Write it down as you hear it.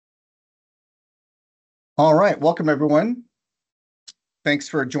All right, welcome everyone. Thanks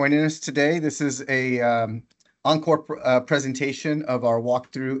for joining us today. This is a encore presentation of our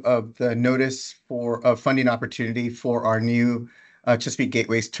walkthrough of the notice for funding opportunity for our new Chesapeake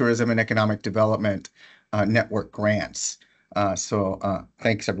Gateways Tourism and Economic Development Network grants.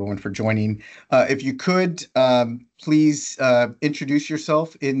 Thanks everyone for joining. If you could, please introduce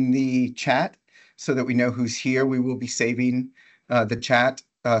yourself in the chat so that we know who's here. We will be saving the chat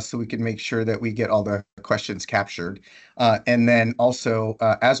so we can make sure that we get all the questions captured. And then also,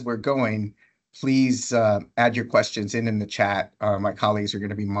 as we're going, please add your questions in the chat. My colleagues are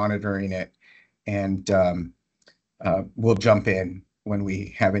going to be monitoring it, and we'll jump in when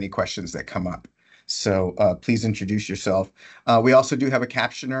we have any questions that come up. So please introduce yourself. We also do have a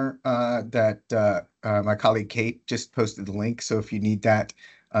captioner that my colleague Kate just posted the link. So if you need that,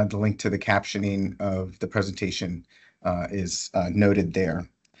 the link to the captioning of the presentation is noted there.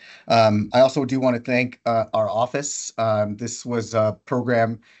 I also do want to thank our office. This was a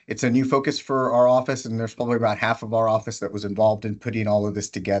program, it's a new focus for our office, and there's probably about half of our office that was involved in putting all of this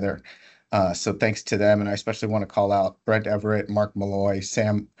together. So thanks to them, and I especially want to call out Brent Everett, Mark Malloy,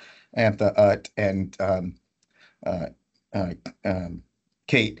 Sam Antha Utt, and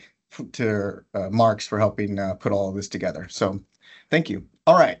Kate to Marks for helping put all of this together. So thank you.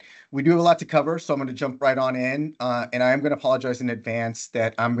 All right, we do have a lot to cover, so I'm going to jump right on in. And I am going to apologize in advance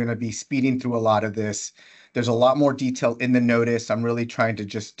that I'm going to be speeding through a lot of this. There's a lot more detail in the notice. I'm really trying to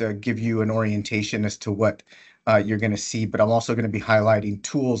just give you an orientation as to what you're going to see, but I'm also going to be highlighting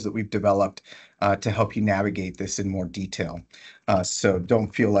tools that we've developed to help you navigate this in more detail. So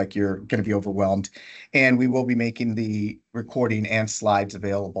don't feel like you're going to be overwhelmed. And we will be making the recording and slides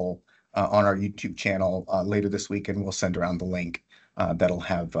available on our YouTube channel later this week, and we'll send around the link that'll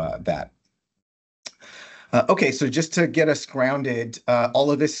have that. Okay, so just to get us grounded,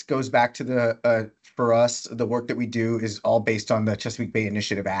 all of this goes back to for us, the work that we do is all based on the Chesapeake Bay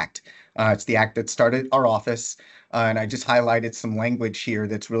Initiative Act. It's the act that started our office, and I just highlighted some language here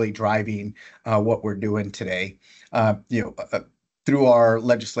that's really driving what we're doing today. Through our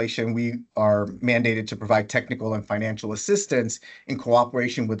legislation, we are mandated to provide technical and financial assistance in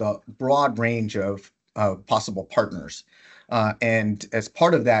cooperation with a broad range of possible partners. And as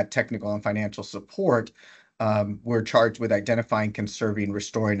part of that technical and financial support, we're charged with identifying, conserving,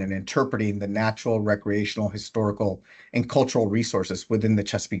 restoring, and interpreting the natural, recreational, historical, and cultural resources within the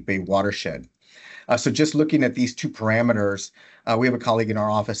Chesapeake Bay watershed. So just looking at these two parameters, we have a colleague in our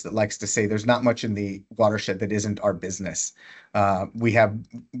office that likes to say there's not much in the watershed that isn't our business. We have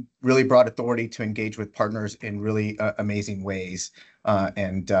really broad authority to engage with partners in really amazing ways,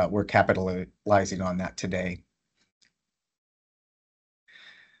 and we're capitalizing on that today.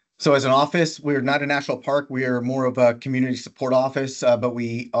 So as an office, we're not a national park. We are more of a community support office, but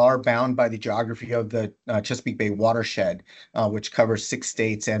we are bound by the geography of the Chesapeake Bay watershed, which covers 6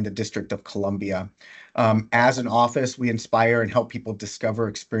 states and the District of Columbia. As an office, we inspire and help people discover,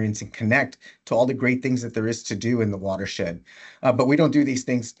 experience, and connect to all the great things that there is to do in the watershed. But we don't do these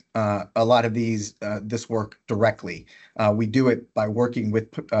things, a lot of this work directly. We do it by working with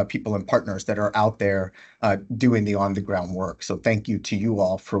people and partners that are out there doing the on-the-ground work. So thank you to you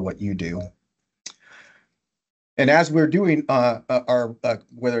all for what you do. And as we're doing our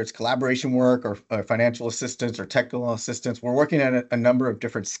whether it's collaboration work or financial assistance or technical assistance, we're working at a number of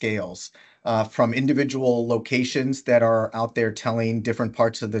different scales, from individual locations that are out there telling different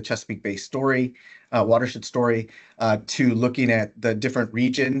parts of the Chesapeake Bay story, watershed story, to looking at the different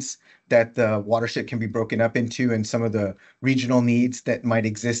regions that the watershed can be broken up into and some of the regional needs that might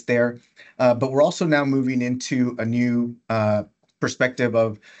exist there. But we're also now moving into a new perspective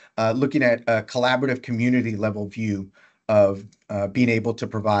of looking at a collaborative community level view of being able to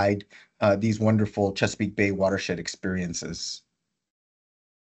provide these wonderful Chesapeake Bay watershed experiences.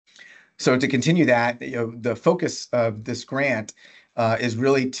 So to continue that, the focus of this grant is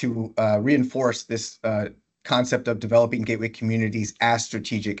really to reinforce this concept of developing gateway communities as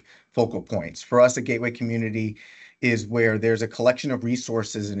strategic focal points. For us, a gateway community is where there's a collection of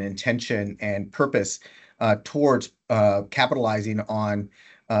resources and intention and purpose towards capitalizing on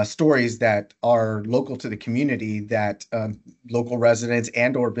stories that are local to the community that local residents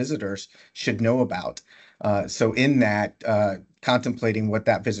and or visitors should know about. So in that, contemplating what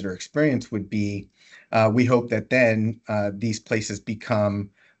that visitor experience would be, we hope that then these places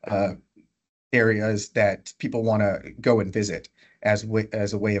become areas that people want to go and visit as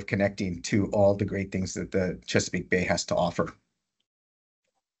a way of connecting to all the great things that the Chesapeake Bay has to offer.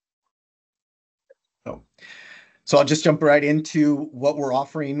 So I'll just jump right into what we're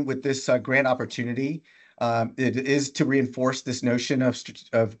offering with this grant opportunity. It is to reinforce this notion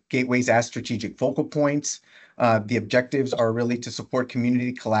of gateways as strategic focal points. The objectives are really to support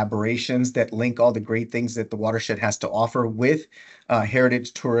community collaborations that link all the great things that the watershed has to offer with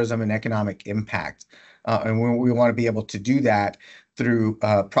heritage, tourism, and economic impact. And we want to be able to do that through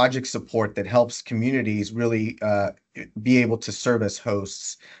project support that helps communities really be able to serve as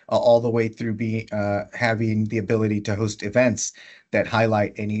hosts all the way through having the ability to host events that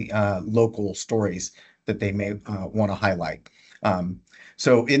highlight any local stories that they may want to highlight.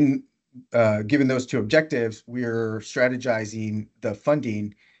 So given those two objectives, we're strategizing the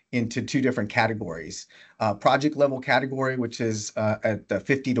funding into two different categories. Project level category, which is at the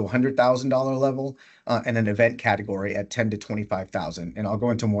 $50,000 to $100,000 level, and an event category at $10,000 to $25,000. And I'll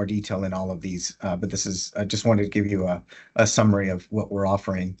go into more detail in all of these, but this is I just wanted to give you a summary of what we're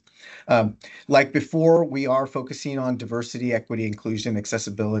offering. Like before, we are focusing on diversity, equity, inclusion,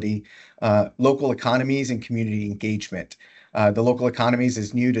 accessibility, local economies, and community engagement. The local economies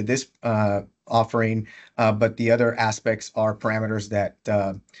is new to this offering, but the other aspects are parameters that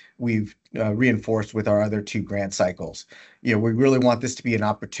we've reinforced with our other two grant cycles. We really want this to be an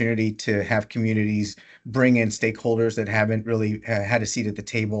opportunity to have communities bring in stakeholders that haven't really had a seat at the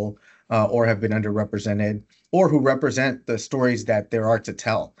table or have been underrepresented or who represent the stories that there are to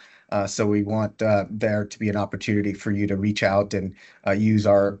tell. So we want there to be an opportunity for you to reach out and use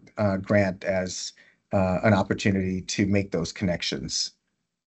our grant as an opportunity to make those connections.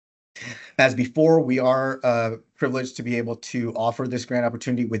 As before, we are privileged to be able to offer this grant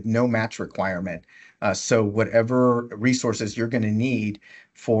opportunity with no match requirement. So whatever resources you're going to need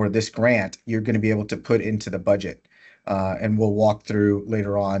for this grant, you're going to be able to put into the budget. And we'll walk through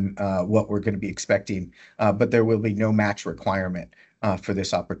later on what we're going to be expecting, but there will be no match requirement for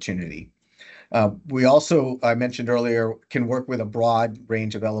this opportunity. We also, I mentioned earlier, can work with a broad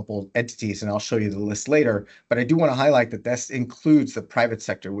range of eligible entities, and I'll show you the list later. But I do want to highlight that this includes the private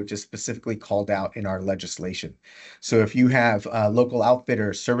sector, which is specifically called out in our legislation. So if you have local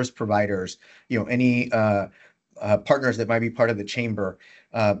outfitters, service providers, any partners that might be part of the chamber,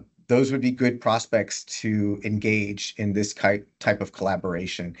 those would be good prospects to engage in this type of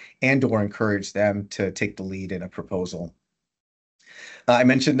collaboration and/or encourage them to take the lead in a proposal. I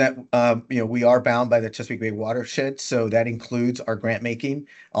mentioned that we are bound by the Chesapeake Bay watershed, so that includes our grant making.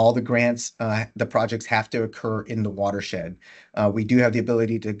 All the grants, the projects have to occur in the watershed. We do have the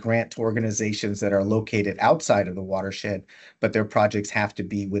ability to grant to organizations that are located outside of the watershed, but their projects have to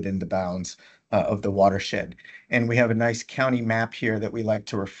be within the bounds of the watershed. And we have a nice county map here that we like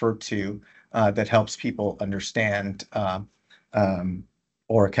to refer to that helps people understand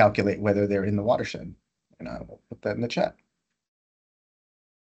or calculate whether they're in the watershed. And I will put that in the chat.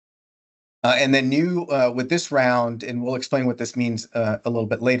 And then new with this round, and we'll explain what this means a little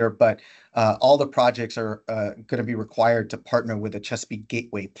bit later, but all the projects are going to be required to partner with a Chesapeake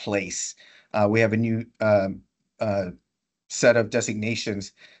Gateway place. We have a new set of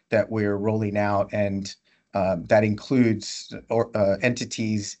designations that we're rolling out, and that includes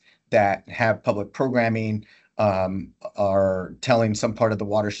entities that have public programming, are telling some part of the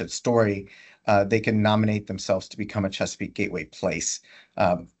watershed story. They can nominate themselves to become a Chesapeake Gateway place.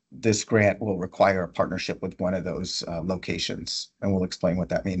 This grant will require a partnership with one of those locations, and we'll explain what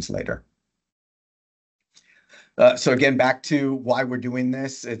that means later. So again, back to why we're doing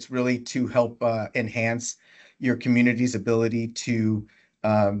this. It's really to help enhance your community's ability to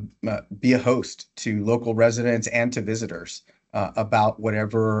be a host to local residents and to visitors about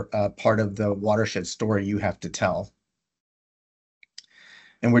whatever part of the watershed story you have to tell.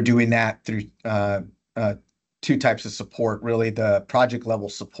 And we're doing that through two types of support, really the project level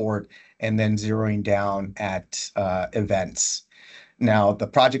support and then zeroing down at events. Now, the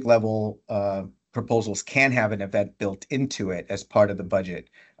project level proposals can have an event built into it as part of the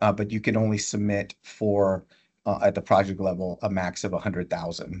budget, but you can only submit for, at the project level, a max of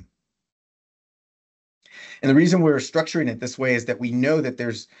 100,000. And the reason we're structuring it this way is that we know that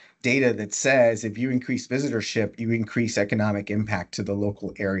there's data that says if you increase visitorship, you increase economic impact to the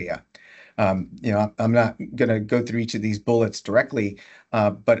local area. I'm not going to go through each of these bullets directly,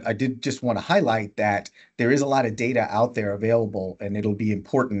 but I did just want to highlight that there is a lot of data out there available, and it'll be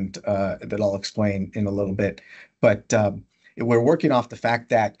important that I'll explain in a little bit. But we're working off the fact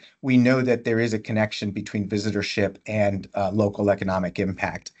that we know that there is a connection between visitorship and local economic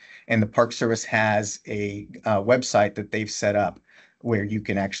impact. And the Park Service has a website that they've set up where you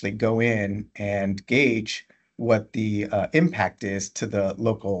can actually go in and gauge what the impact is to the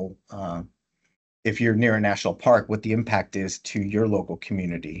local, if you're near a national park, what the impact is to your local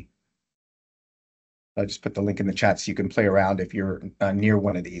community. I'll just put the link in the chat so you can play around if you're near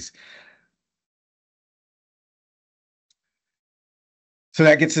one of these. So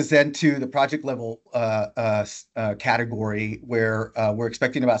that gets us then to the project level category where we're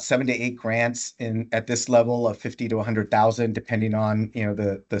expecting about 7 to 8 grants in at this level of 50 to 100,000, depending on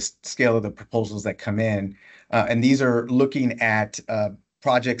the scale of the proposals that come in. And these are looking at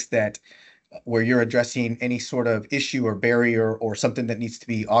projects that where you're addressing any sort of issue or barrier or something that needs to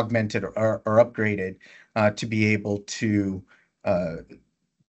be augmented or upgraded to be able to uh,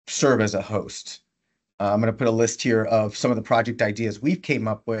 serve as a host. I'm going to put a list here of some of the project ideas we've came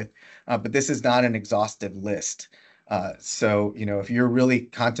up with, but this is not an exhaustive list. So, if you're really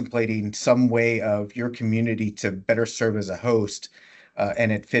contemplating some way of your community to better serve as a host,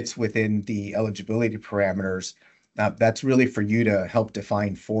 and it fits within the eligibility parameters, that's really for you to help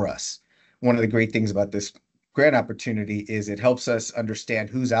define for us. One of the great things about this grant opportunity is it helps us understand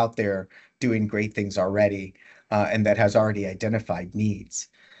who's out there doing great things already, and that has already identified needs.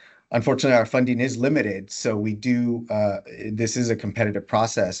 Unfortunately, our funding is limited, so this is a competitive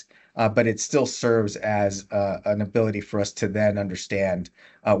process, but it still serves as an ability for us to then understand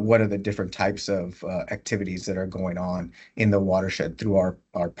what are the different types of activities that are going on in the watershed through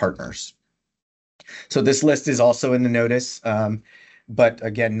our partners. So this list is also in the notice, but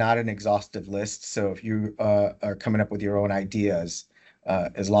again, not an exhaustive list. So if you are coming up with your own ideas,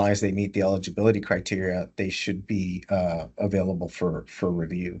 as long as they meet the eligibility criteria, they should be available for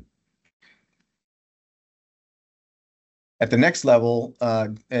review. At the next level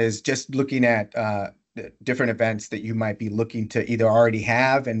is just looking at different events that you might be looking to either already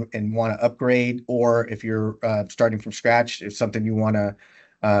have and want to upgrade, or if you're starting from scratch, if something you want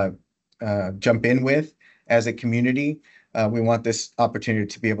to jump in with as a community, we want this opportunity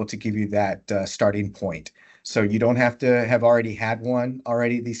to be able to give you that starting point. So you don't have to have already had one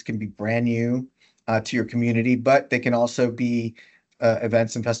already. These can be brand new to your community, but they can also be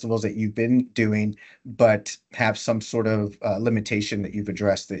events and festivals that you've been doing, but have some sort of limitation that you've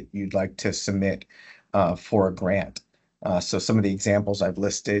addressed that you'd like to submit for a grant. So some of the examples I've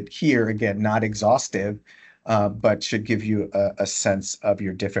listed here, again, not exhaustive, but should give you a sense of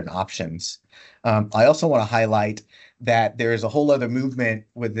your different options. I also want to highlight that there is a whole other movement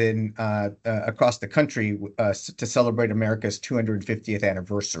within across the country to celebrate America's 250th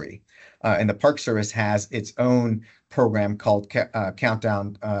anniversary. And the Park Service has its own program called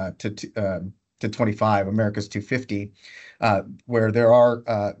Countdown to 25, America's 250, where there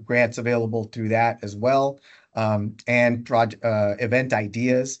are grants available through that as well, and event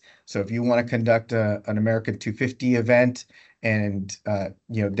ideas. So if you want to conduct an American 250 event, and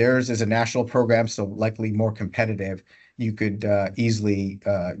theirs is a national program, so likely more competitive, you could easily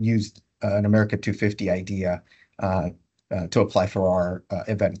use an America 250 idea to apply for our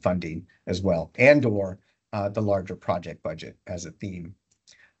event funding as well, and/or the larger project budget as a theme.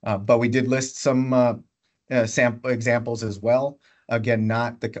 But we did list some sample examples as well. Again,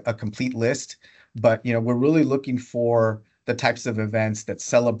 not a complete list, but we're really looking for the types of events that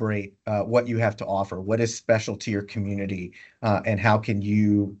celebrate what you have to offer, what is special to your community, and how can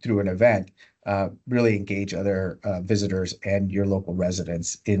you, through an event, really engage other visitors and your local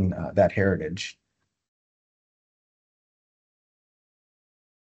residents in that heritage.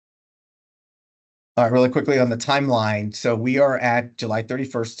 Really quickly on the timeline. So we are at July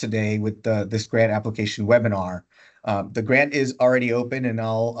 31st today with this grant application webinar. The grant is already open, and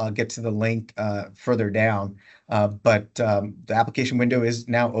I'll get to the link further down. But the application window is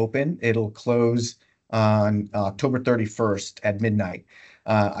now open. It'll close on October 31st at midnight.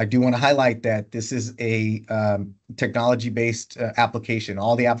 I do want to highlight that this is a technology-based application.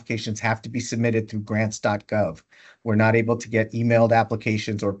 All the applications have to be submitted through grants.gov. We're not able to get emailed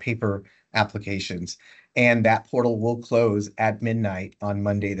applications or paper applications, and that portal will close at midnight on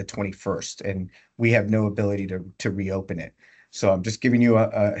Monday the 21st, and we have no ability to reopen it. So I'm just giving you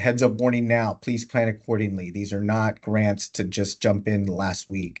a heads up warning now. Please plan accordingly. These are not grants to just jump in the last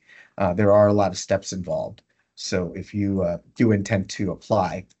week. There are a lot of steps involved. So if you do intend to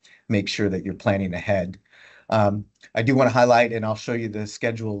apply, make sure that you're planning ahead. I do want to highlight, and I'll show you the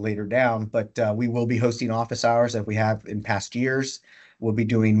schedule later down, but we will be hosting office hours as we have in past years. We'll be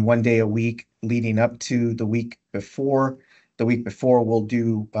doing 1 day a week leading up to the week before. The week before, we'll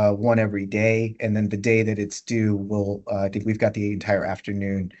do one every day. And then the day that it's due, I think we've got the entire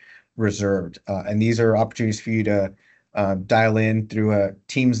afternoon reserved. And these are opportunities for you to dial in through a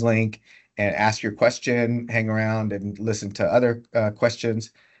Teams link and ask your question, hang around and listen to other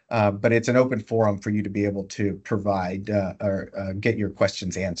questions. But it's an open forum for you to be able to provide or get your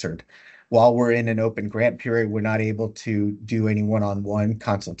questions answered. While we're in an open grant period, we're not able to do any one-on-one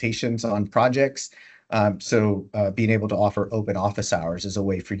consultations on projects. So being able to offer open office hours is a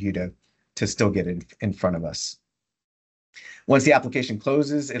way for you to still get in front of us. Once the application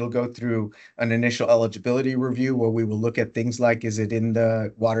closes, it'll go through an initial eligibility review where we will look at things like, is it in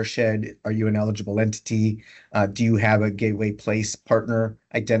the watershed? Are you an eligible entity? Do you have a gateway place partner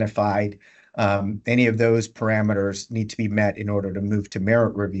identified? Any of those parameters need to be met in order to move to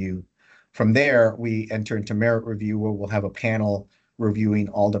merit review. From there, we enter into merit review where we'll have a panel reviewing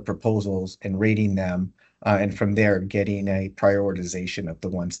all the proposals and rating them. And from there, getting a prioritization of the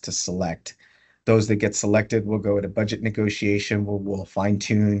ones to select. Those that get selected will go to budget negotiation. We'll fine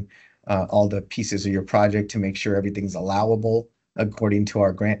tune all the pieces of your project to make sure everything's allowable according to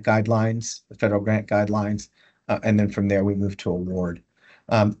our grant guidelines, the federal grant guidelines. And then from there, we move to award.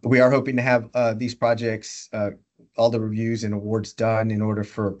 We are hoping to have these projects, all the reviews and awards done in order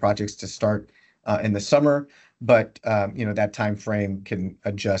for projects to start in the summer. But that time frame can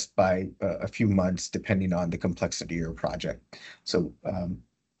adjust by a few months depending on the complexity of your project. So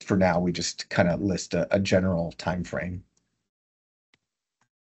for now, we just kind of list a general time frame.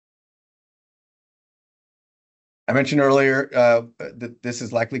 I mentioned earlier that this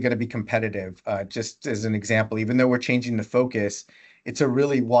is likely going to be competitive. Just as an example, even though we're changing the focus, it's a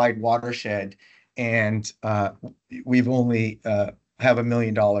really wide watershed, and we've only have $1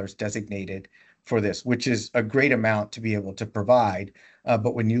 million designated for this, which is a great amount to be able to provide.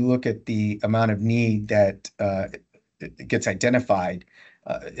 But when you look at the amount of need that it gets identified,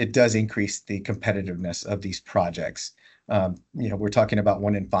 it does increase the competitiveness of these projects. We're talking about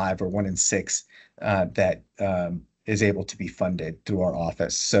 1 in 5 or 1 in 6 that is able to be funded through our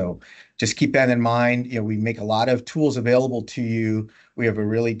office. So just keep that in mind. We make a lot of tools available to you. We have a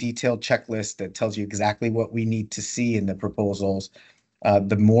really detailed checklist that tells you exactly what we need to see in the proposals.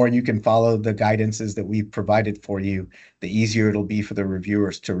 The more you can follow the guidances that we've provided for you, the easier it'll be for the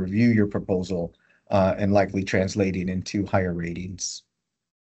reviewers to review your proposal and likely translating into higher ratings.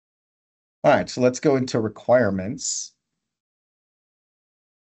 All right, so let's go into requirements.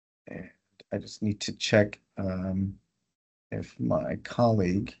 And I just need to check if my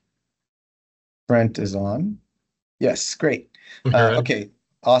colleague Brent is on. Yes, great. Okay,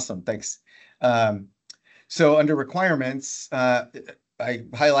 awesome, thanks. So under requirements, I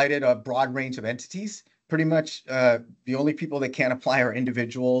highlighted a broad range of entities. Pretty much the only people that can apply are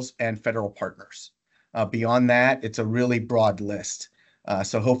individuals and federal partners. Beyond that, it's a really broad list.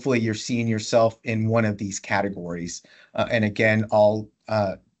 So hopefully you're seeing yourself in one of these categories. And again, all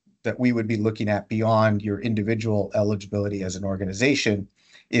that we would be looking at beyond your individual eligibility as an organization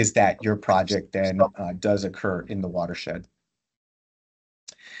is that your project then does occur in the watershed.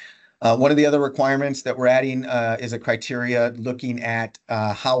 One of the other requirements that we're adding is a criteria looking at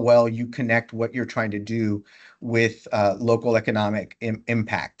how well you connect what you're trying to do with local economic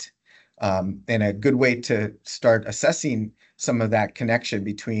impact. And a good way to start assessing some of that connection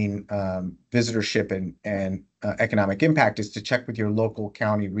between visitorship and economic impact is to check with your local,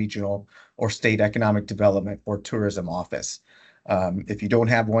 county, regional, or state economic development or tourism office. If you don't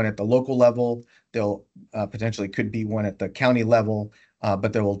have one at the local level, there'll potentially could be one at the county level,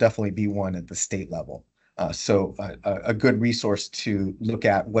 but there will definitely be one at the state level. So a good resource to look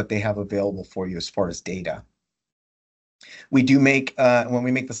at what they have available for you as far as data. We do make, when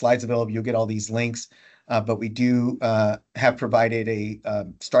we make the slides available, you'll get all these links, but we do have provided a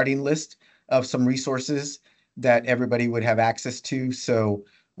starting list of some resources that everybody would have access to. So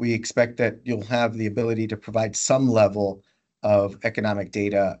we expect that you'll have the ability to provide some level of economic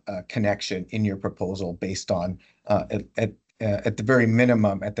data connection in your proposal based on, at the very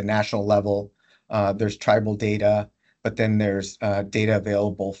minimum, at the national level, there's tribal data, but then there's data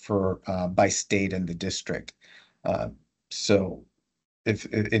available for by state and the district. So if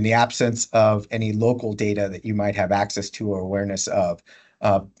in the absence of any local data that you might have access to or awareness of,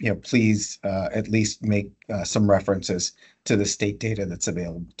 please at least make some references to the state data that's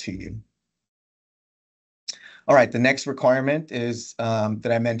available to you. All right, the next requirement is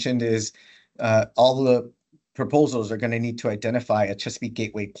that I mentioned is all the proposals are going to need to identify a Chesapeake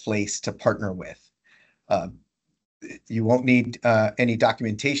Gateway place to partner with. You won't need any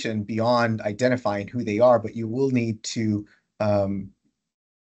documentation beyond identifying who they are, but you will need to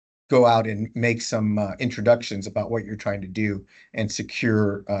go out and make some introductions about what you're trying to do and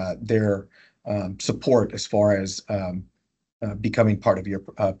secure their support as far as becoming part of your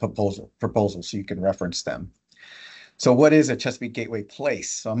proposal so you can reference them. So what is a Chesapeake Gateway place?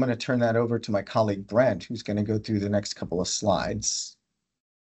 So I'm going to turn that over to my colleague Brent, who's going to go through the next couple of slides.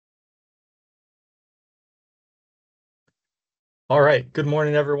 All right. Good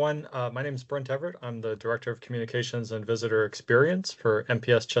morning, everyone. My name is Brent Everett. I'm the Director of Communications and Visitor Experience for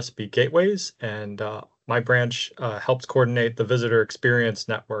MPS Chesapeake Gateways, and my branch helps coordinate the Visitor Experience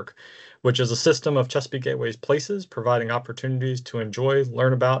Network, which is a system of Chesapeake Gateways places providing opportunities to enjoy,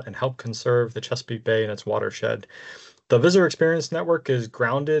 learn about, and help conserve the Chesapeake Bay and its watershed. The Visitor Experience Network is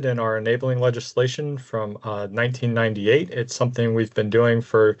grounded in our enabling legislation from 1998. It's something we've been doing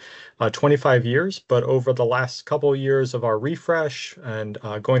for 25 years, but over the last couple of years of our refresh and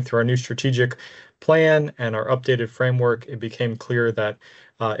going through our new strategic plan and our updated framework, it became clear that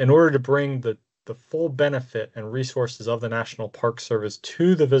in order to bring the full benefit and resources of the National Park Service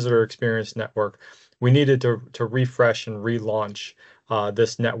to the Visitor Experience Network, we needed to refresh and relaunch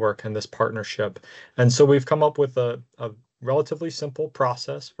this network and this partnership. And so we've come up with a relatively simple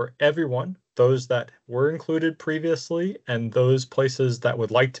process for everyone, those that were included previously and those places that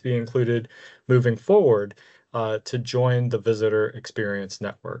would like to be included moving forward to join the Visitor Experience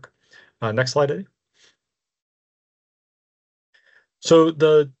Network. Next slide, Eddie. So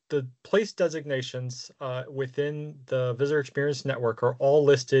the place designations within the Visitor Experience Network are all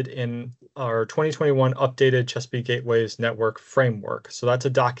listed in our 2021 updated Chesapeake Gateways Network framework. So that's a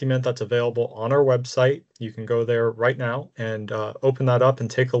document that's available on our website. You can go there right now and open that up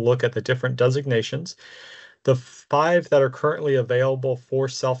and take a look at the different designations. The 5 that are currently available for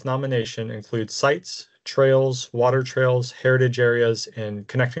self-nomination include sites, trails, water trails, heritage areas, and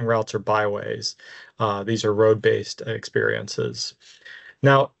connecting routes or byways. These are road-based experiences.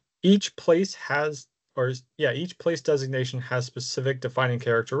 Now, each place has, each place designation has specific defining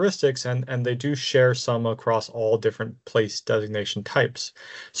characteristics, and they do share some across all different place designation types.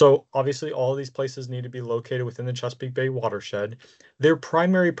 So obviously, all of these places need to be located within the Chesapeake Bay watershed. Their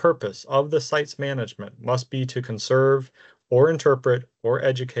primary purpose of the site's management must be to conserve or interpret or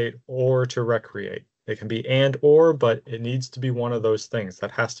educate or to recreate. It can be and or, but it needs to be one of those things.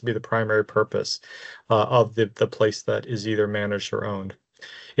 That has to be the primary purpose of the place that is either managed or owned.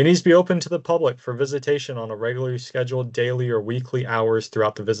 It needs to be open to the public for visitation on a regularly scheduled daily or weekly hours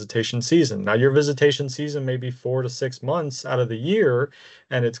throughout the visitation season. Now, your visitation season may be 4 to 6 months out of the year,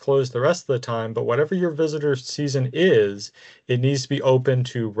 and it's closed the rest of the time, but whatever your visitor season is, it needs to be open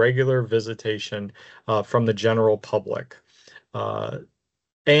to regular visitation from the general public.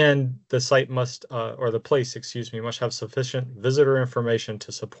 And the site must, or the place, excuse me, must have sufficient visitor information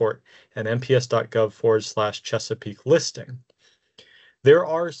to support an mps.gov/Chesapeake listing. There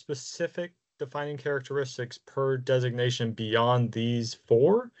are specific defining characteristics per designation beyond these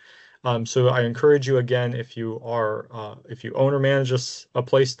 4. So I encourage you again, if you own or manage a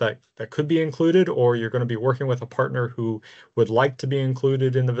place that could be included, or you're going to be working with a partner who would like to be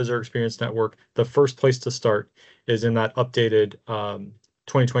included in the Visitor Experience Network, the first place to start is in that updated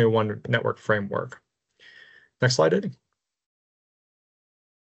 2021 network framework. Next slide, Eddie.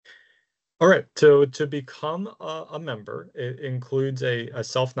 All right, so to become a member, it includes a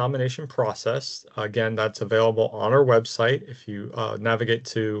self-nomination process. Again, that's available on our website. If you navigate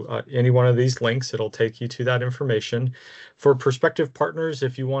to any one of these links, it'll take you to that information. For prospective partners,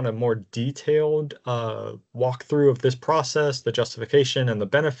 if you want a more detailed walkthrough of this process, the justification and the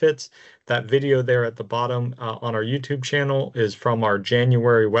benefits, that video there at the bottom on our YouTube channel is from our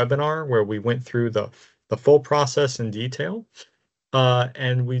January webinar where we went through the full process in detail.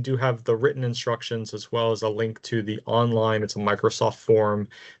 And we do have the written instructions as well as a link to the online. It's a Microsoft form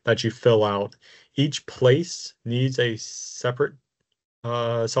that you fill out. Each place needs a separate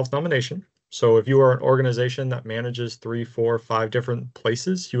self-nomination. So if you are an organization that manages 3, 4, 5 different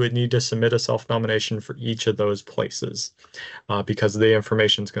places, you would need to submit a self-nomination for each of those places because the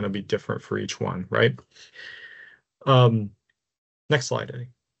information is going to be different for each one, right? Next slide, Eddie.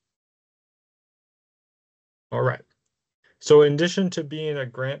 All right. So in addition to being a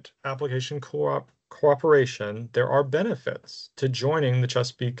grant application cooperation, there are benefits to joining the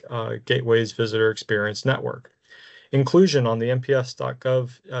Chesapeake Gateways Visitor Experience Network. Inclusion on the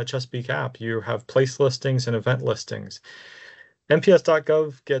mps.gov Chesapeake app, you have place listings and event listings.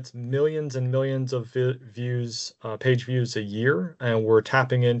 mps.gov gets millions and millions of views, page views a year, and we're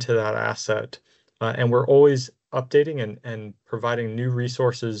tapping into that asset. And we're always updating and providing new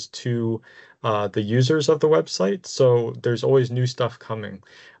resources to the users of the website. So there's always new stuff coming.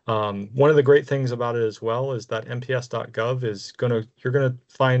 One of the great things about it as well is that mps.gov is you're gonna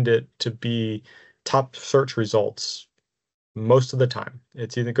find it to be top search results most of the time.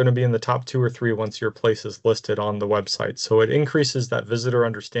 It's either going to be in the top 2 or 3 once your place is listed on the website. So it increases that visitor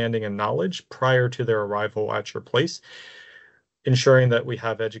understanding and knowledge prior to their arrival at your place, ensuring that we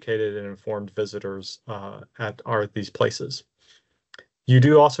have educated and informed visitors at these places. You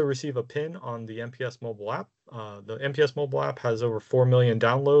do also receive a pin on the MPS mobile app. The MPS mobile app has over 4 million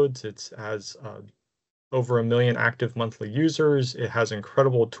downloads. It has over 1 million active monthly users. It has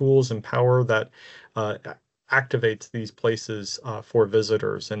incredible tools and power that activates these places for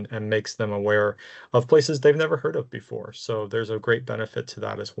visitors and makes them aware of places they've never heard of before. So there's a great benefit to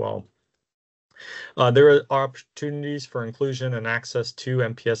that as well. There are opportunities for inclusion and access to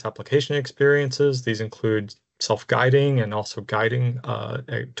MPS application experiences. These include self-guiding and also guiding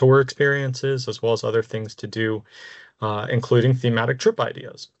tour experiences, as well as other things to do, including thematic trip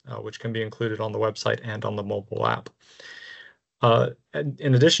ideas, which can be included on the website and on the mobile app. And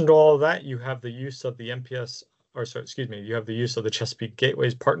in addition to all of that, you have the use of the MPS, or sorry, excuse me, you have the use of the Chesapeake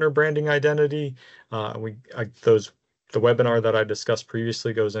Gateways partner branding identity. The webinar that I discussed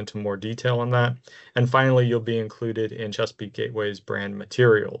previously goes into more detail on that. And finally, you'll be included in Chesapeake Gateway's brand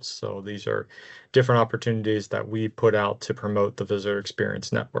materials. So these are different opportunities that we put out to promote the Visitor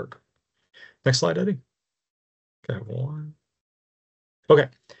Experience Network. Next slide, Eddie. Okay, one. Okay.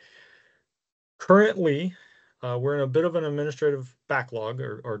 Currently, we're in a bit of an administrative backlog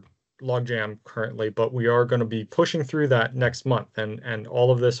or logjam currently, but we are going to be pushing through that next month, and all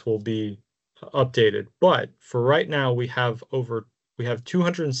of this will be updated. But for right now, we have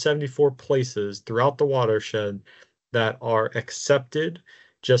 274 places throughout the watershed that are accepted,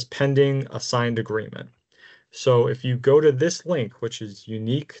 just pending a signed agreement. So if you go to this link, which is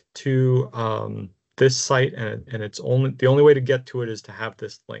unique to this site, and it's the only way to get to it is to have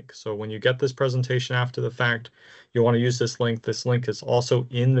this link. So when you get this presentation after the fact, you want to use this link. This link is also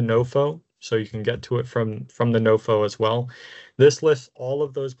in the NOFO, so you can get to it from the NOFO as well. This lists all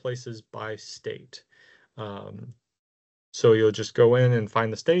of those places by state. So you'll just go in and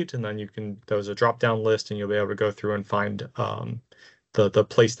find the state, and then there's a drop-down list, and you'll be able to go through and find the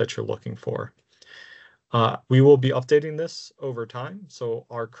place that you're looking for. We will be updating this over time. So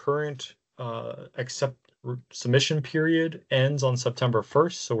our current submission period ends on September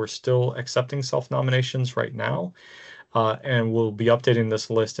 1st. So we're still accepting self-nominations right now. And we'll be updating this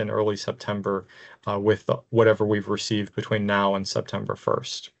list in early September with whatever we've received between now and September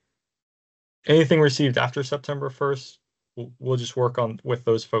 1st. Anything received after September 1st, we'll just work with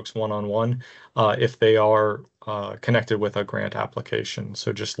those folks one-on-one if they are connected with a grant application.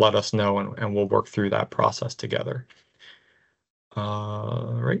 So just let us know and we'll work through that process together.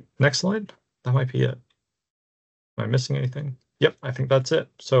 Right, next slide. That might be it. Am I missing anything? Yep, I think that's it.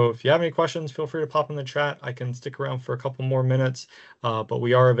 So if you have any questions, feel free to pop in the chat. I can stick around for a couple more minutes, but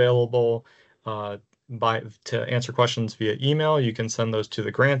we are available to answer questions via email. You can send those to the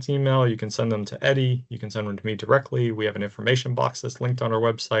grants email. You can send them to Eddie. You can send them to me directly. We have an information box that's linked on our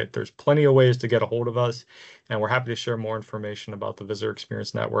website. There's plenty of ways to get a hold of us, and we're happy to share more information about the Visitor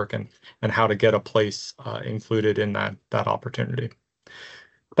Experience Network and how to get a place included in that opportunity.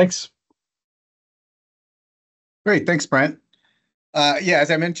 Thanks. Great, thanks, Brent. Yeah, as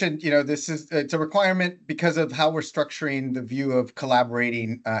I mentioned, it's a requirement because of how we're structuring the view of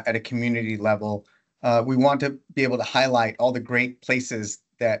collaborating at a community level. We want to be able to highlight all the great places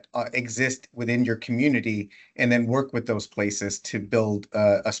that exist within your community and then work with those places to build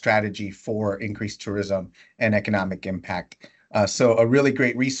a strategy for increased tourism and economic impact. So a really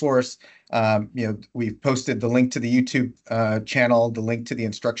great resource. We've posted the link to the YouTube channel, the link to the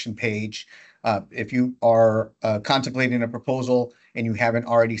instruction page. If you are contemplating a proposal and you haven't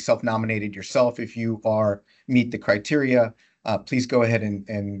already self-nominated yourself, if you meet the criteria, please go ahead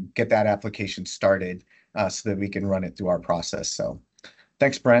and get that application started so that we can run it through our process. So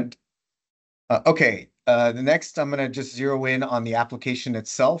thanks, Brent. Okay, the next I'm going to just zero in on the application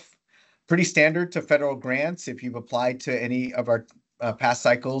itself. Pretty standard to federal grants. If you've applied to any of our past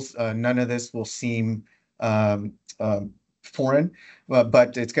cycles, none of this will seem foreign,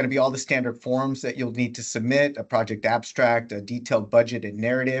 but it's going to be all the standard forms that you'll need to submit: a project abstract, a detailed budget and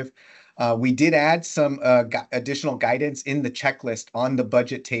narrative. We did add some additional guidance in the checklist on the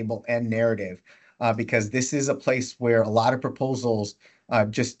budget table and narrative because this is a place where a lot of proposals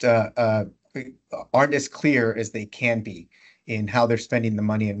just aren't as clear as they can be in how they're spending the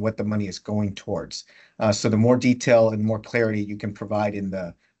money and what the money is going towards. So the more detail and more clarity you can provide in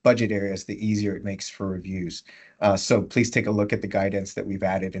the budget areas, the easier it makes for reviews. So please take a look at the guidance that we've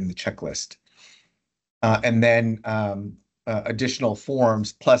added in the checklist. And then additional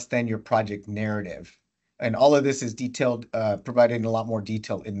forms, plus then your project narrative. And all of this is detailed, providing a lot more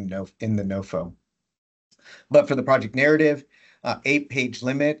detail in the NOFO. But for the project narrative, 8-page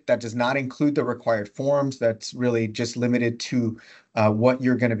limit. That does not include the required forms. That's really just limited to what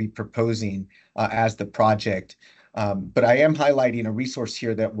you're going to be proposing as the project. But I am highlighting a resource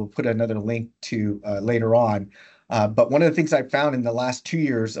here that we'll put another link to later on But one of the things I've found in the last 2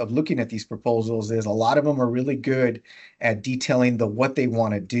 years of looking at these proposals is a lot of them are really good at detailing the what they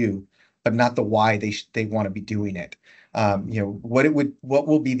want to do, but not the why they want to be doing it. What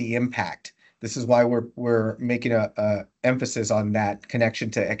will be the impact? This is why we're making a emphasis on that connection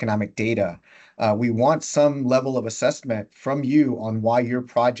to economic data. We want some level of assessment from you on why your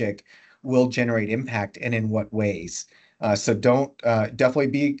project will generate impact and in what ways. So don't definitely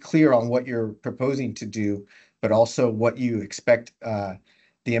be clear on what you're proposing to do, but also what you expect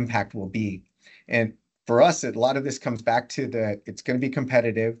the impact will be. And for us, a lot of this comes back to that it's going to be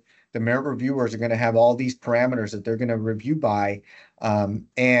competitive. The merit reviewers are going to have all these parameters that they're going to review by.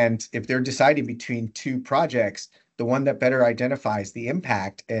 And if they're deciding between two projects, the one that better identifies the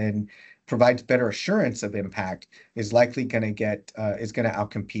impact and provides better assurance of impact is likely going to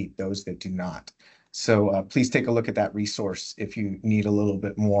outcompete those that do not. So please take a look at that resource if you need a little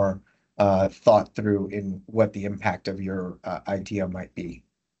bit more thought through in what the impact of your idea might be.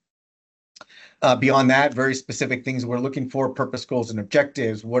 Beyond that, very specific things we're looking for: purpose, goals, and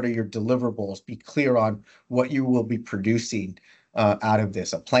objectives. What are your deliverables? Be clear on what you will be producing out of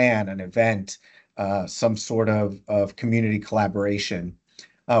this: a plan, an event, some sort of community collaboration.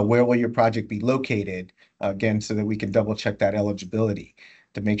 Where will your project be located? Again, so that we can double check that eligibility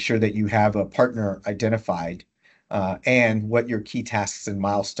to make sure that you have a partner identified, and what your key tasks and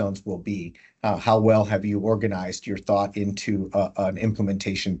milestones will be. How well have you organized your thought into an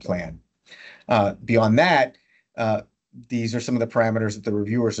implementation plan? Beyond that, these are some of the parameters that the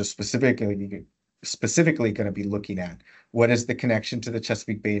reviewers are specifically going to be looking at. What is the connection to the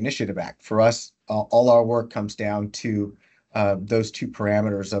Chesapeake Bay Initiative Act? For us, all our work comes down to those two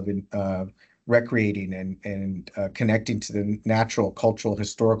parameters of recreating and connecting to the natural, cultural,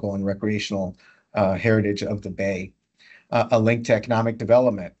 historical, and recreational heritage of the Bay. A link to economic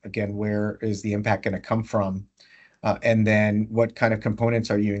development. Again, where is the impact going to come from? And then what kind of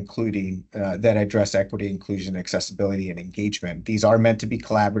components are you including that address equity, inclusion, accessibility, and engagement? These are meant to be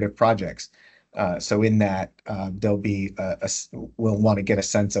collaborative projects. So in that, we'll want to get a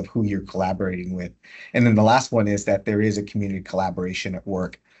sense of who you're collaborating with. And then the last one is that there is a community collaboration at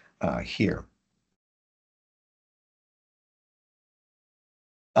work here.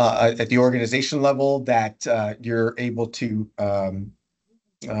 At the organization level, that you're able to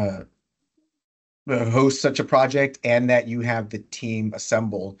host such a project and that you have the team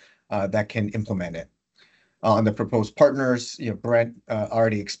assembled that can implement it. On the proposed partners, Brent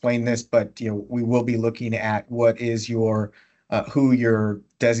already explained this, but we will be looking at what is who your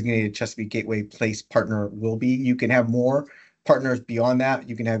designated Chesapeake Gateway Place partner will be. You can have more partners beyond that.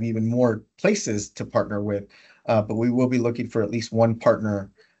 You can have even more places to partner with, but we will be looking for at least one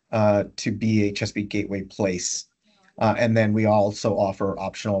partner to be a Chesapeake Gateway Place. And then we also offer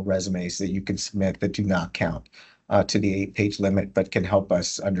optional resumes that you can submit that do not count to the 8-page limit, but can help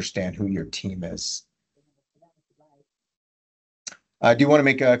us understand who your team is. I do want to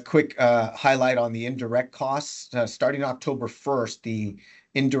make a quick highlight on the indirect costs. Starting October 1st, the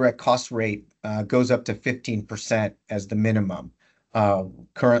indirect cost rate goes up to 15% as the minimum.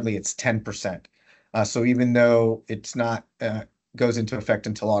 Currently, it's 10%. So even though it's not goes into effect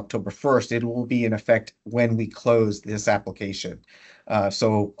until October 1st, it will be in effect when we close this application.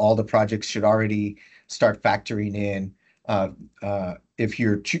 So all the projects should already start factoring in if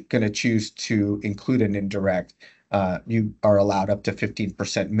you're going to choose to include an indirect. You are allowed up to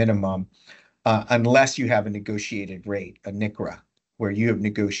 15% minimum unless you have a negotiated rate, a NICRA, where you have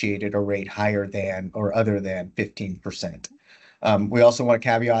negotiated a rate higher than or other than 15%. We also want to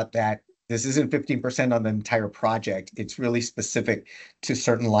caveat that this isn't 15% on the entire project. It's really specific to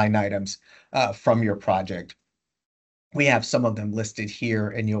certain line items from your project. We have some of them listed here,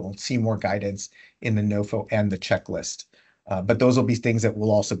 and you'll see more guidance in the NOFO and the checklist. But those will be things that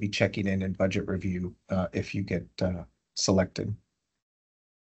we'll also be checking in budget review if you get selected.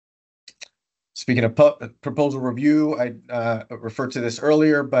 Speaking of proposal review, I referred to this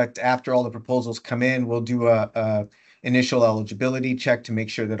earlier, but after all the proposals come in, we'll do a initial eligibility check to make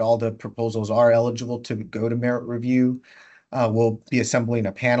sure that all the proposals are eligible to go to merit review. We'll be assembling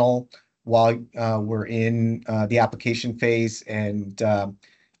a panel while we're in the application phase and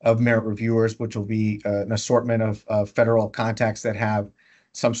of merit reviewers, which will be an assortment of federal contacts that have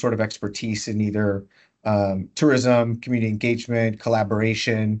some sort of expertise in either tourism, community engagement,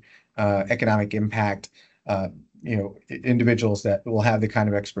 collaboration, economic impact, individuals that will have the kind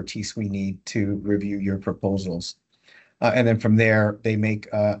of expertise we need to review your proposals. And then from there, they make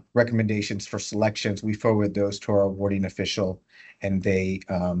recommendations for selections. We forward those to our awarding official, and they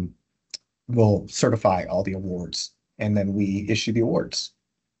will certify all the awards, and then we issue the awards.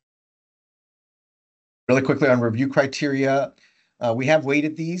 Really quickly on review criteria, we have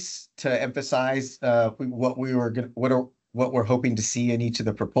weighted these to emphasize what we're hoping to see in each of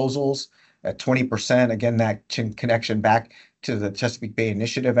the proposals at 20%. Again, that connection back to the Chesapeake Bay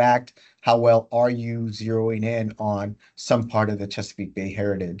Initiative Act. How well are you zeroing in on some part of the Chesapeake Bay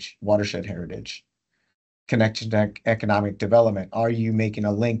heritage, watershed heritage? Connection to economic development. Are you making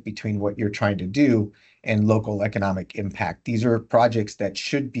a link between what you're trying to do and local economic impact? These are projects that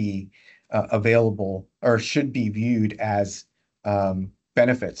should be available or should be viewed as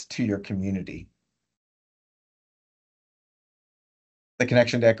benefits to your community. The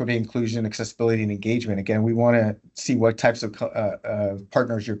connection to equity, inclusion, accessibility, and engagement. Again, we want to see what types of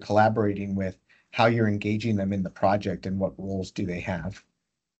partners you're collaborating with, how you're engaging them in the project, and what roles do they have.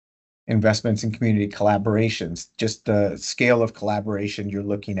 Investments in community collaborations, just the scale of collaboration you're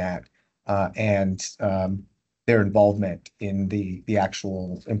looking at, and their involvement in the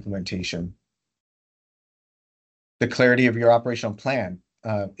actual implementation. The clarity of your operational plan.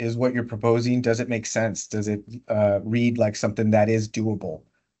 Is what you're proposing, does it make sense? Does it read like something that is doable?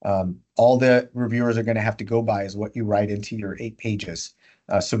 All the reviewers are going to have to go by is what you write into your 8 pages.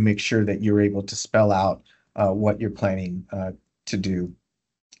 So make sure that you're able to spell out what you're planning to do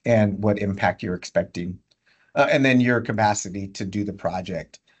and what impact you're expecting. And then your capacity to do the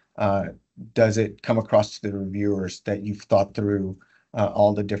project. Does it come across to the reviewers that you've thought through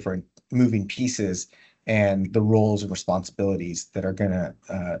all the different moving pieces and the roles and responsibilities that are going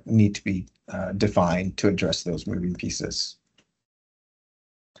to need to be defined to address those moving pieces?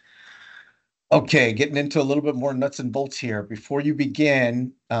 Okay, getting into a little bit more nuts and bolts here. Before you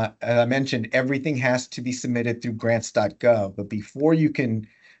begin, as I mentioned, everything has to be submitted through grants.gov, but before you can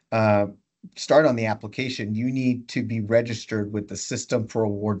start on the application, you need to be registered with the System for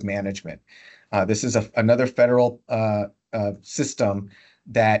Award Management. This is another federal system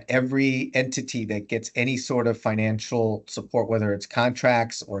that every entity that gets any sort of financial support, whether it's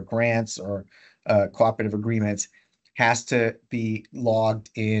contracts or grants or cooperative agreements, has to be logged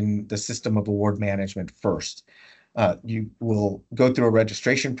in the System of Award Management first. You will go through a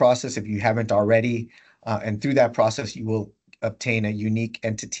registration process if you haven't already, and through that process, you will obtain a unique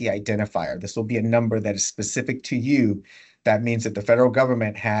entity identifier. This will be a number that is specific to you. That means that the federal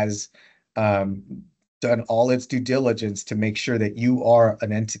government has done all its due diligence to make sure that you are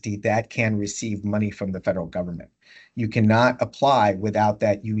an entity that can receive money from the federal government. You cannot apply without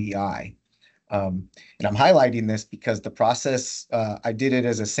that UEI. And I'm highlighting this because the process, I did it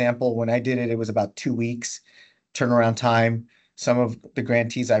as a sample. When I did it, it was about 2 weeks turnaround time. Some of the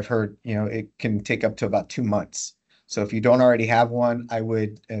grantees I've heard, it can take up to about 2 months. So if you don't already have one, I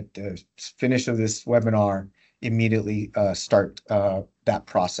would, at the finish of this webinar, immediately start that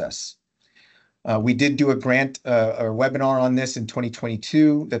process. We did do a grant or webinar on this in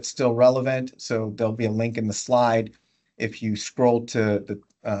 2022 that's still relevant. So there'll be a link in the slide. If you scroll to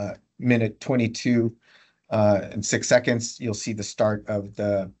the minute 22 and 6 seconds, you'll see the start of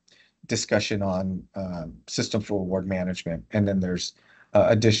the discussion on System for Award Management. And then there's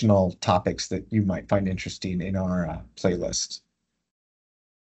additional topics that you might find interesting in our playlist.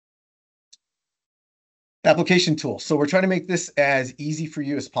 Application tool. So we're trying to make this as easy for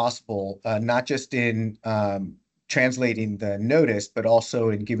you as possible, not just in translating the notice, but also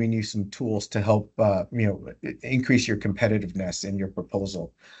in giving you some tools to help increase your competitiveness in your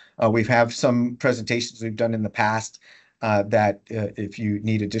proposal. We've have some presentations we've done in the past that if you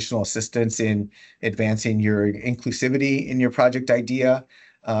need additional assistance in advancing your inclusivity in your project idea,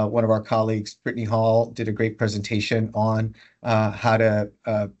 one of our colleagues, Brittany Hall, did a great presentation on how to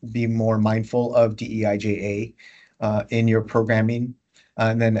be more mindful of DEIJA in your programming.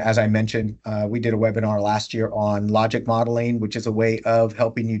 And then, as I mentioned, we did a webinar last year on logic modeling, which is a way of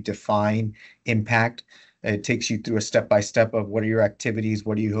helping you define impact. It takes you through a step-by-step of what are your activities,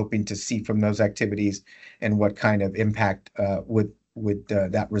 what are you hoping to see from those activities, and what kind of impact would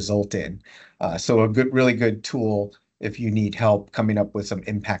that result in. So a really good tool if you need help coming up with some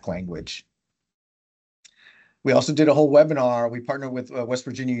impact language. We also did a whole webinar. We partnered with West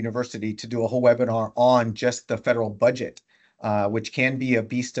Virginia University to do a whole webinar on just the federal budget, which can be a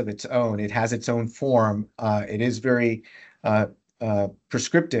beast of its own. It has its own form. It is very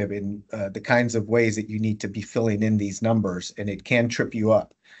prescriptive in the kinds of ways that you need to be filling in these numbers, and it can trip you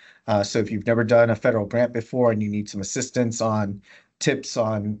up. So if you've never done a federal grant before and you need some assistance on tips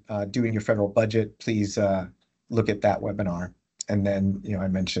on doing your federal budget, please look at that webinar. And then, I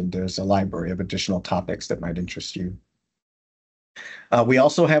mentioned there's a library of additional topics that might interest you. We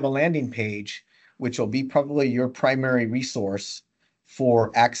also have a landing page, which will be probably your primary resource for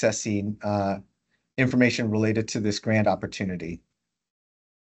accessing information related to this grant opportunity.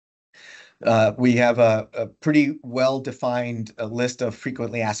 We have a pretty well-defined list of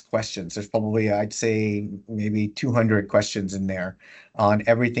frequently asked questions. There's probably, I'd say, maybe 200 questions in there on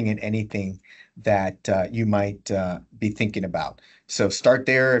everything and anything that you might be thinking about. So start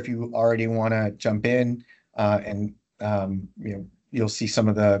there if you already want to jump in, and you'll see some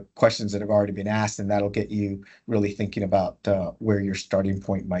of the questions that have already been asked, and that'll get you really thinking about where your starting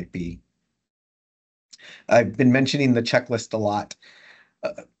point might be. I've been mentioning the checklist a lot.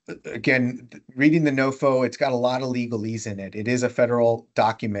 Uh, Again, reading the NOFO, it's got a lot of legalese in it. It is a federal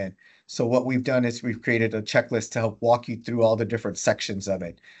document. So what we've done is we've created a checklist to help walk you through all the different sections of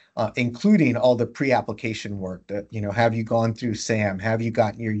it, including all the pre-application work that, have you gone through SAM? Have you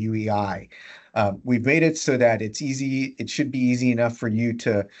gotten your UEI? We've made it so that it's easy. It should be easy enough for you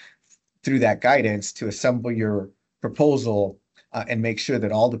to, through that guidance, to assemble your proposal and make sure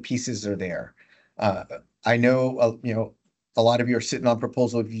that all the pieces are there. Uh, I know, a lot of you are sitting on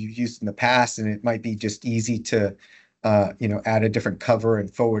proposals you've used in the past, and it might be just easy to, add a different cover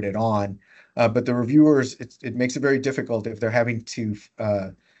and forward it on. But the reviewers, it makes it very difficult if they're having to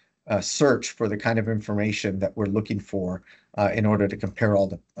search for the kind of information that we're looking for in order to compare all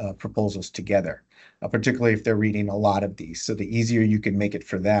the proposals together, particularly if they're reading a lot of these. So the easier you can make it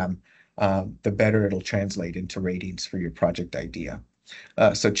for them, the better it'll translate into ratings for your project idea.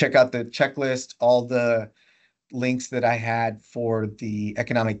 So check out the checklist. All the links that I had for the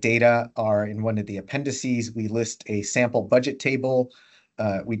economic data are in one of the appendices. We list a sample budget table.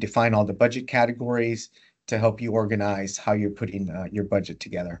 We define all the budget categories to help you organize how you're putting your budget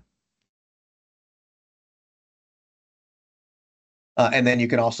together. And then you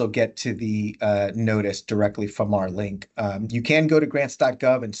can also get to the notice directly from our link. You can go to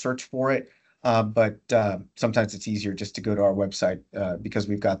grants.gov and search for it, but sometimes it's easier just to go to our website because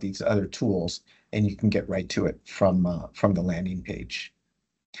we've got these other tools, and you can get right to it from the landing page.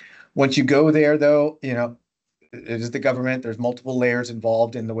 Once you go there, though, it is the government. There's multiple layers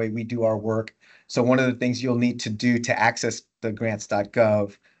involved in the way we do our work. So one of the things you'll need to do to access the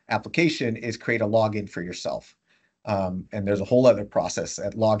grants.gov application is create a login for yourself. And there's a whole other process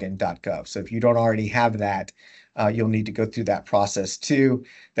at login.gov. So if you don't already have that, you'll need to go through that process too.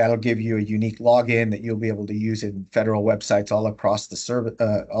 That'll give you a unique login that you'll be able to use in federal websites all across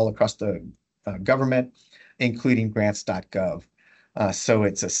the government, including grants.gov. So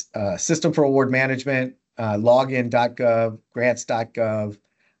it's a system for award management, login.gov, grants.gov.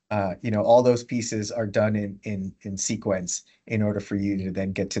 All those pieces are done in sequence in order for you to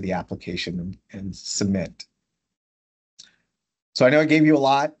then get to the application and submit. So I know I gave you a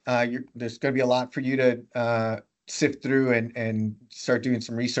lot. There's going to be a lot for you to sift through and start doing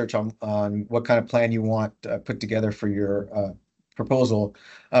some research on what kind of plan you want put together for your proposal.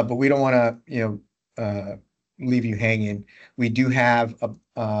 But we don't want to, leave you hanging. We do have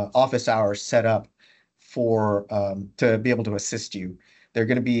office hours set up for to be able to assist you. They're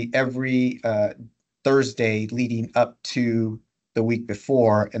going to be every Thursday leading up to the week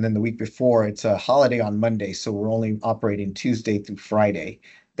before, and then the week before it's a holiday on Monday, so we're only operating Tuesday through Friday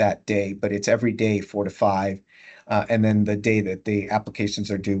that day, but it's every day 4 to 5. And then the day that the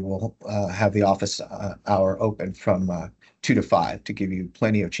applications are due, we'll have the office hour open from 2 to 5 to give you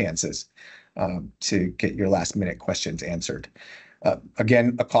plenty of chances to get your last minute questions answered.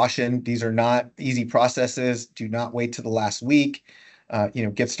 Again, a caution, these are not easy processes. Do not wait till the last week.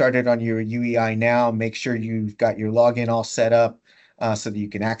 Get started on your UEI now. Make sure you've got your login all set up so that you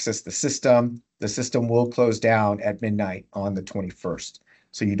can access the system. The system will close down at midnight on the 21st.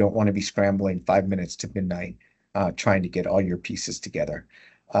 So you don't want to be scrambling 5 minutes to midnight trying to get all your pieces together.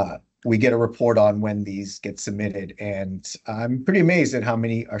 We get a report on when these get submitted, and I'm pretty amazed at how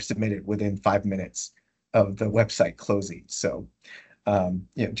many are submitted within 5 minutes of the website closing. So,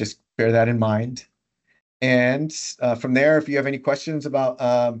 just bear that in mind. And from there, if you have any questions about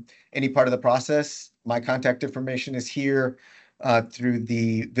any part of the process, my contact information is here through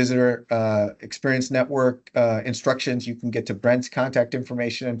the Visitor Experience Network instructions. You can get to Brent's contact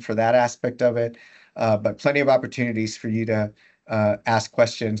information for that aspect of it, but plenty of opportunities for you to ask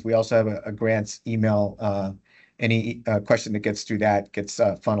questions. We also have a grants email. Any question that gets through that gets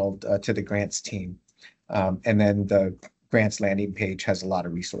funneled to the grants team. And then the grants landing page has a lot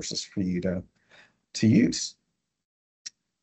of resources for you to use.